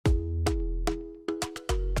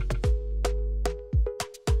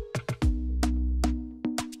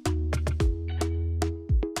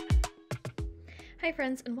Hi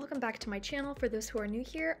friends, and welcome back to my channel. For those who are new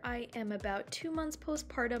here, I am about 2 months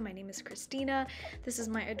postpartum. My name is Christina. This is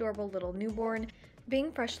my adorable little newborn.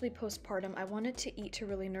 Being freshly postpartum, I wanted to eat to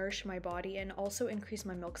really nourish my body and also increase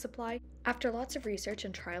my milk supply. After lots of research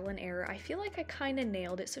and trial and error, I feel like I kind of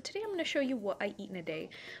nailed it. So today I'm going to show you what I eat in a day.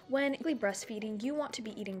 When breastfeeding, you want to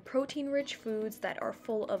be eating protein-rich foods that are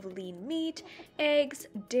full of lean meat, eggs,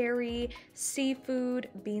 dairy, seafood,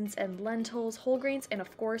 beans and lentils, whole grains, and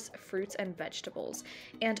of course, fruits and vegetables.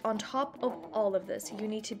 And on top of all of this, you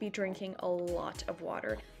need to be drinking a lot of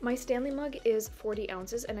water. My Stanley mug is 40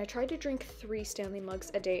 ounces, and I try to drink 3 Stanley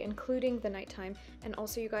mugs a day, including the nighttime. And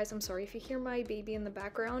also, you guys, I'm sorry if you hear my baby in the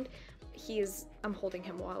background. I'm holding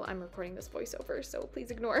him while I'm recording this voiceover, so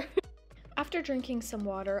please ignore. After drinking some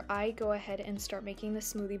water, I go ahead and start making the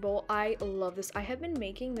smoothie bowl. I love this. I have been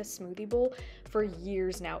making this smoothie bowl for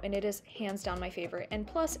years now, and it is hands down my favorite. And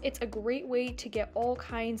plus, it's a great way to get all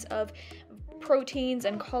kinds of proteins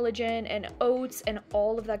and collagen and oats and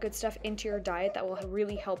all of that good stuff into your diet that will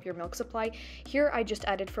really help your milk supply. Here I just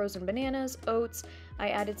added frozen bananas, oats, I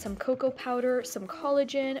added some cocoa powder, some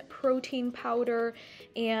collagen, protein powder,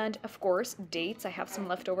 and of course dates. I have some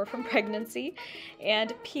left over from pregnancy,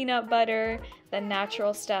 and peanut butter, the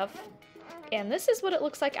natural stuff. And this is what it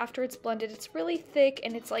looks like after it's blended. It's really thick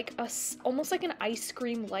and it's like almost like an ice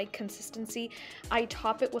cream-like consistency. I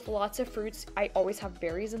top it with lots of fruits. I always have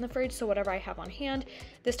berries in the fridge, so whatever I have on hand.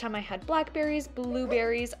 This time I had blackberries,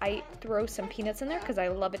 blueberries. I throw some peanuts in there because I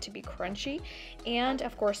love it to be crunchy. And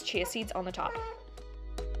of course, chia seeds on the top.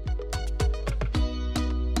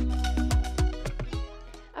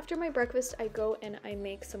 After my breakfast, I go and I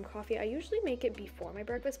make some coffee. I usually make it before my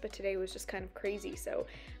breakfast, but today was just kind of crazy, so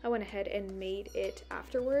I went ahead and made it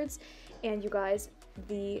afterwards. And you guys,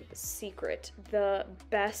 the secret, the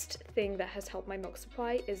best thing that has helped my milk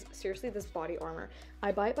supply is seriously this body armor.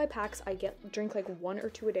 I buy it by packs. I drink like 1 or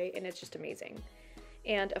 2 a day, and it's just amazing.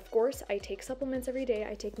 And of course, I take supplements every day.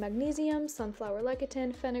 I take magnesium, sunflower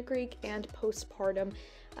lecithin, fenugreek, and postpartum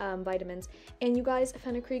vitamins. And you guys,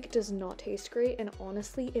 fenugreek does not taste great, and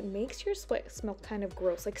honestly, it makes your sweat smell kind of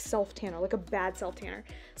gross, like self-tanner, like a bad self-tanner.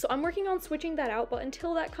 So I'm working on switching that out, but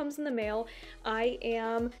until that comes in the mail, I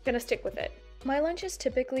am gonna stick with it. My lunch is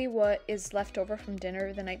typically what is left over from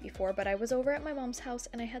dinner the night before, but I was over at my mom's house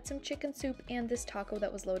and I had some chicken soup and this taco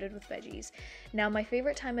that was loaded with veggies. Now, my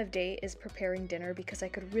favorite time of day is preparing dinner because I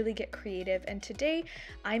could really get creative, and today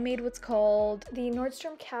I made what's called the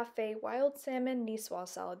Nordstrom Cafe Wild Salmon Niçoise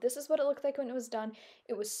Salad. This is what it looked like when it was done.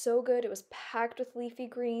 It was so good. It was packed with leafy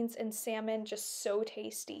greens and salmon, just so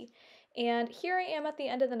tasty. And here I am at the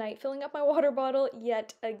end of the night filling up my water bottle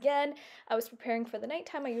yet again. I was preparing for the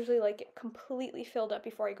nighttime. I usually like it completely filled up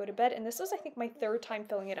before I go to bed, and this was, I think, my 3rd time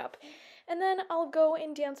filling it up. And then I'll go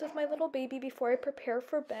and dance with my little baby before I prepare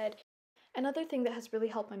for bed. Another thing that has really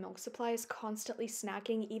helped my milk supply is constantly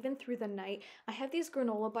snacking, even through the night. I have these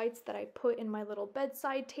granola bites that I put in my little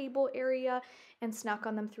bedside table area and snack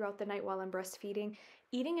on them throughout the night while I'm breastfeeding.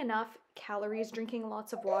 Eating enough calories, drinking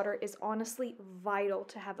lots of water is honestly vital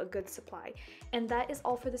to have a good supply. And that is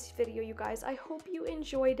all for this video, you guys. I hope you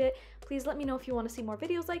enjoyed it. Please let me know if you want to see more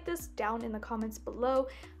videos like this down in the comments below.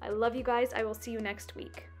 I love you guys. I will see you next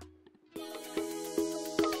week.